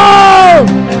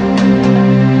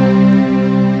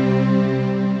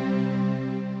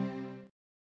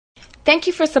 Thank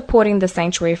you for supporting the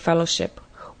Sanctuary Fellowship.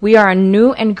 We are a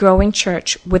new and growing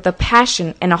church with a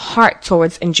passion and a heart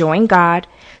towards enjoying God,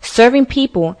 serving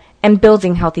people, and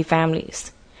building healthy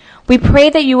families. We pray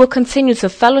that you will continue to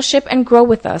fellowship and grow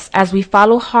with us as we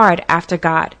follow hard after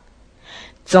God.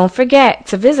 Don't forget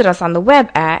to visit us on the web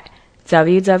at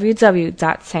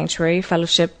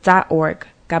www.sanctuaryfellowship.org.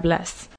 God bless.